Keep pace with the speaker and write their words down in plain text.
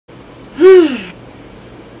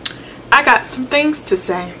got some things to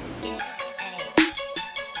say.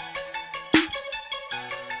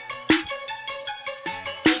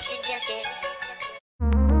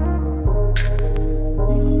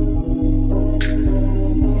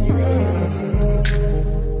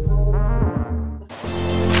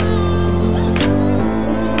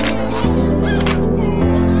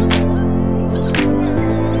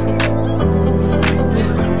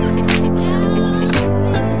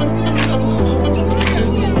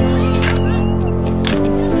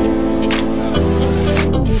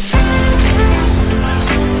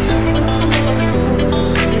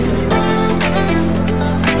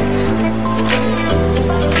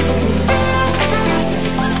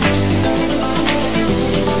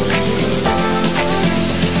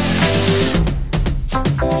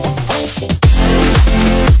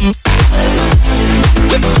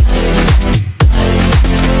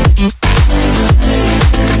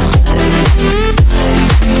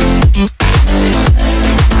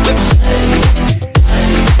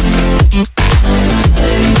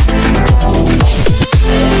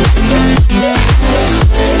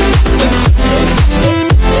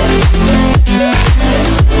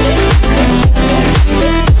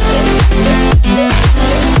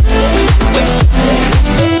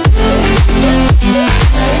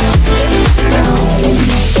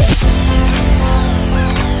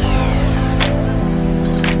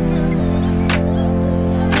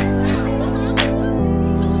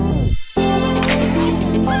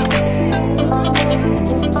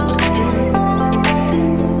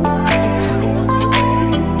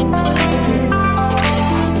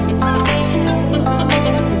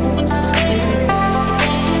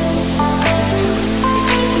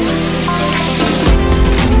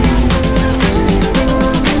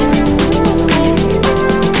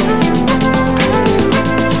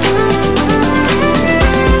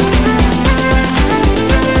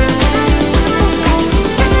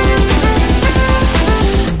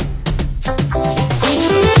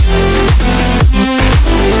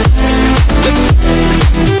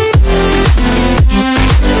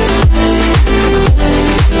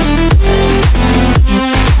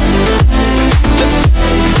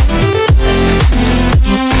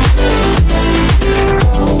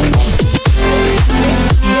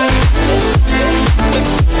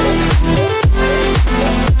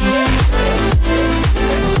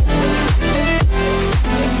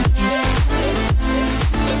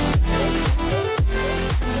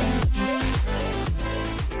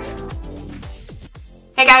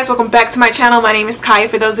 Hey guys, welcome back to my channel. My name is Kaya.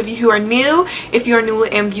 For those of you who are new, if you are new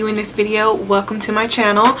and viewing this video, welcome to my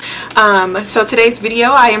channel. So today's video,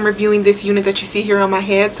 I am reviewing this unit that you see here on my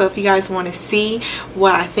head. So if you guys want to see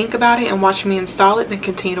what I think about it and watch me install it, then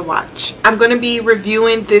continue to watch. I'm going to be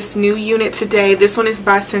reviewing this new unit today. This one is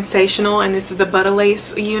by Sensational, and this is the Butta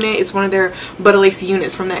Lace unit. It's one of their Butta Lace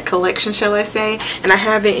units from that collection, shall I say. And I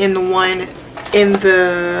have it in the one in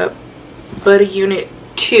the Butta unit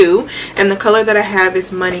 2, and the color that I have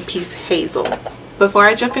is Money Piece Hazel. Before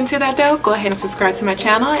I jump into that though, go ahead and subscribe to my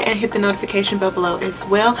channel and hit the notification bell below as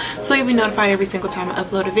well, so you'll be notified every single time I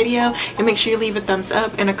upload a video, and make sure you leave a thumbs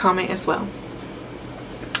up and a comment as well.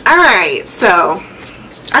 Alright, so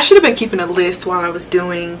I should have been keeping a list while I was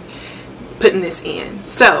putting this in.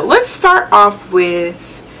 So let's start off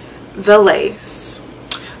with the lace.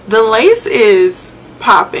 The lace is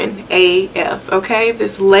popping AF, okay?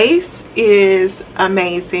 This lace is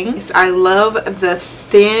amazing. I love the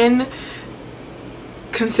thin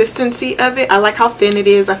consistency of it. I like how thin it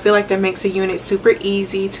is. I feel like that makes a unit super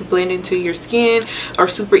easy to blend into your skin, or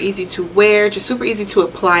super easy to wear, just super easy to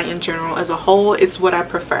apply in general. As a whole, it's what I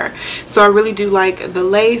prefer. So I really do like the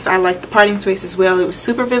lace. I like the parting space as well. It was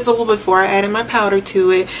super visible before I added my powder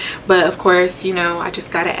to it, but of course, you know, I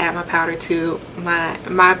just gotta add my powder to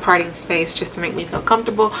my parting space just to make me feel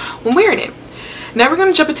comfortable when wearing it. Now we're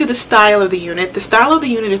going to jump into the style of the unit. The style of the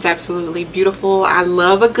unit is absolutely beautiful. I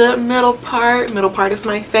love a good middle part. Middle part is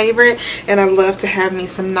my favorite, and I love to have me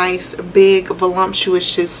some nice big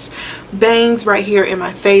voluptuous just bangs right here in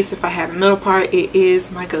my face. If I have a middle part, it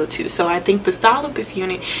is my go-to. So I think the style of this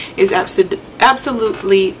unit is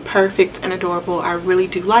absolutely perfect and adorable. I really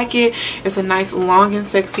do like it. It's a nice long and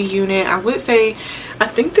sexy unit. I would say I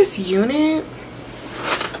think this unit,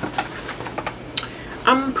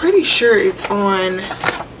 I'm pretty sure it's on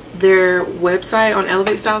their website, on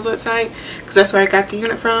Elevate Styles website, because that's where I got the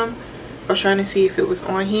unit from. I was trying to see if it was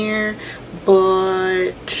on here,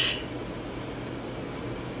 but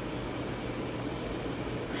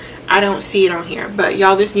I don't see it on here. But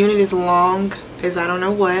y'all, this unit is long as I don't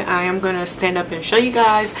know what. I am going to stand up and show you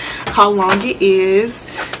guys how long it is.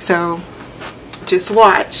 So just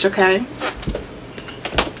watch, okay?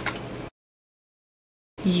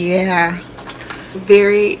 Yeah,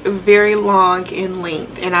 very, very long in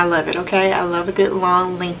length, and I love it. Okay, I love a good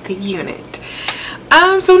long lengthy unit.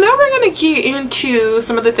 So now we're gonna get into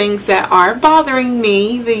some of the things that are bothering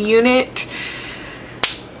me. The unit.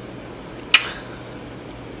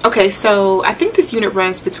 Okay, so I think this unit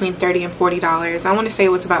runs between $30 and $40. I want to say it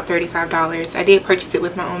was about $35. I did purchase it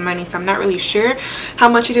with my own money, so I'm not really sure how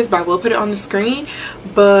much it is, but I will put it on the screen.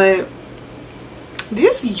 But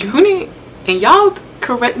this unit, and y'all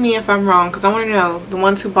correct me if I'm wrong, because I want to know, the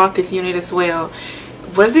ones who bought this unit as well,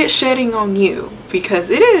 was it shedding on you? Because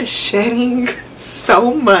it is shedding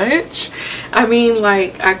so much. I mean,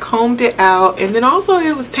 like, I combed it out, and then also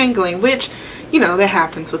it was tangling, which, you know, that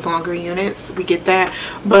happens with longer units. We get that.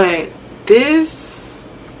 But this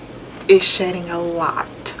is shedding a lot.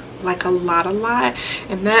 Like a lot.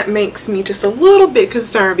 And that makes me just a little bit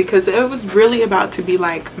concerned, because it was really about to be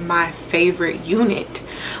like my favorite unit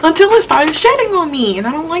until it started shedding on me, and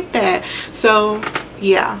I don't like that. So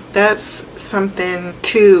yeah, that's something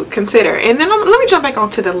to consider. And then let me jump back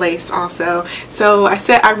onto the lace also. So I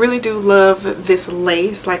said I really do love this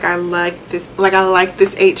lace. Like I like this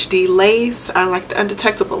HD lace. I like the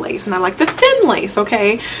undetectable lace, and I like the thin lace,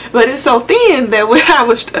 okay? But it's so thin that when I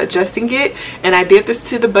was adjusting it, and I did this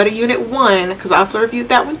to the Butta Unit 1, because I also reviewed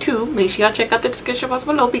that one too. Make sure y'all check out the description box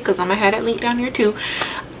below, because I'm gonna have that link down here too.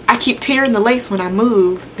 I keep tearing the lace when I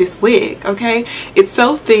move this wig, okay? It's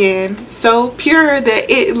so thin, so pure,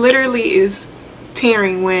 that it literally is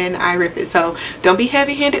tearing when I rip it. So don't be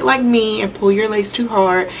heavy-handed like me and pull your lace too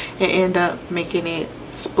hard and end up making it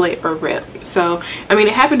split or rip. So I mean,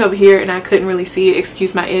 it happened over here and I couldn't really see it.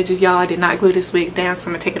 Excuse my edges, y'all. I did not glue this wig down, because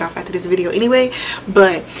I'm gonna take it off after this video anyway.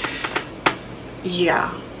 But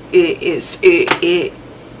yeah, it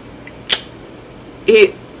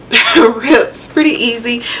rips pretty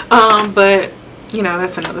easy, but you know,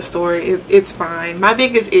 that's another story. It's fine. My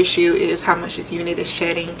biggest issue is how much this unit is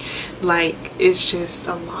shedding. Like, it's just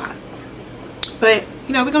a lot. But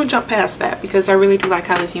you know, we're gonna jump past that, because I really do like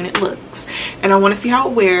how this unit looks and I want to see how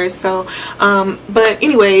it wears. So but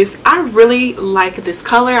anyways, I really like this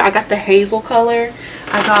color. I got the Hazel color.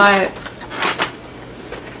 I got,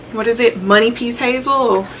 what is it, Money Piece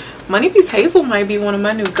Hazel. Money Piece Hazel might be one of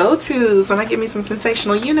my new go-tos when I get me some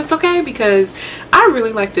sensational units, okay? Because I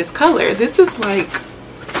really like this color. This is like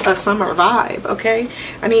a summer vibe, okay?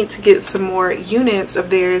 I need to get some more units of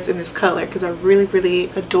theirs in this color, because I really,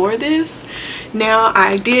 really adore this. Now,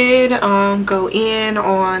 I did go in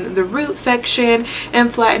on the root section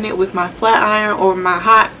and flatten it with my flat iron or my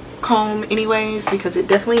hot comb anyways, because it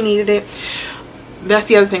definitely needed it. That's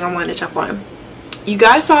the other thing I wanted to jump on. You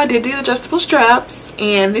guys saw I did the adjustable straps,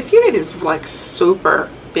 and this unit is like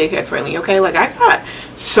super big head friendly, okay? Like, I got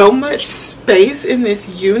so much space in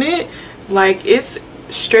this unit. Like, it's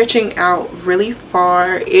stretching out really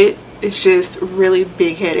far. It's just really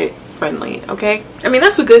big headed friendly, okay? I mean,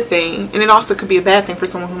 that's a good thing, and it also could be a bad thing for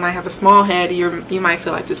someone who might have a small head. You might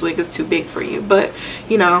feel like this wig is too big for you, but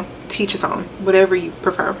you know, teach his own, whatever you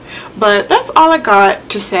prefer. But that's all I got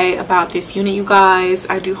to say about this unit, you guys.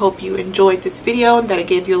 I do hope you enjoyed this video and that it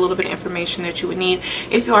gave you a little bit of information that you would need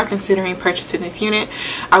if you are considering purchasing this unit.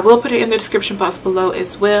 I will put it in the description box below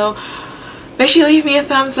as well. Make sure you leave me a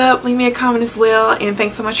thumbs up, leave me a comment as well, and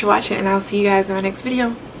thanks so much for watching, and I'll see you guys in my next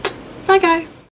video. Bye guys.